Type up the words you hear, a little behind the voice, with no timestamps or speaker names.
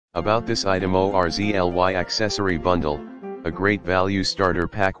About this item: Orzly accessory bundle, a great value starter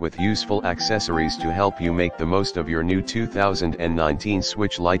pack with useful accessories to help you make the most of your new 2019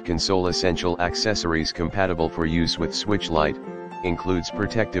 Switch Lite console. Essential accessories compatible for use with Switch Lite, includes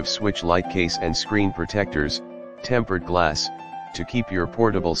protective Switch Lite case and screen protectors, tempered glass, to keep your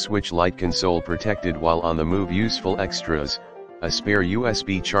portable Switch Lite console protected while on the move. Useful extras, a spare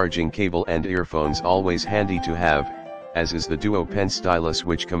USB charging cable and earphones always handy to have, as is the Duo Pen Stylus,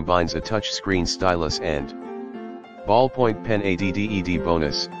 which combines a touchscreen stylus and ballpoint pen. ADDED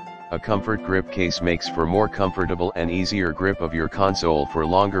bonus, a comfort grip case makes for more comfortable and easier grip of your console for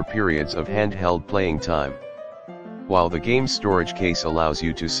longer periods of handheld playing time. While the game storage case allows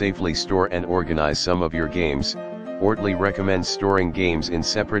you to safely store and organize some of your games, Orzly recommends storing games in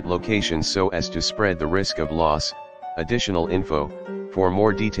separate locations so as to spread the risk of loss. Additional info: for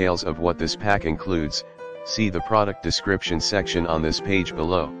more details of what this pack includes, see the product description section on this page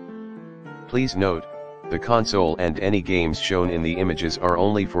below. Please note, the console and any games shown in the images are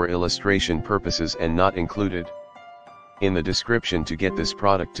only for illustration purposes and not included in the description. To get this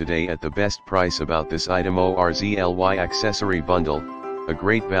product today at the best price. About this item: Orzly accessory bundle, a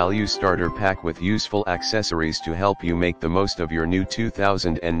great value starter pack with useful accessories to help you make the most of your new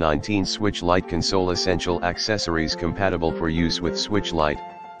 2019 Switch Lite console. Essential accessories compatible for use with Switch Lite,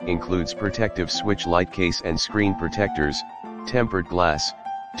 includes protective Switch Lite case and screen protectors, tempered glass,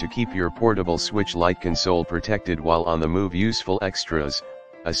 to keep your portable Switch Lite console protected while on the move. Useful extras,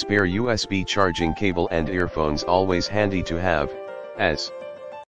 a spare USB charging cable and earphones always handy to have, as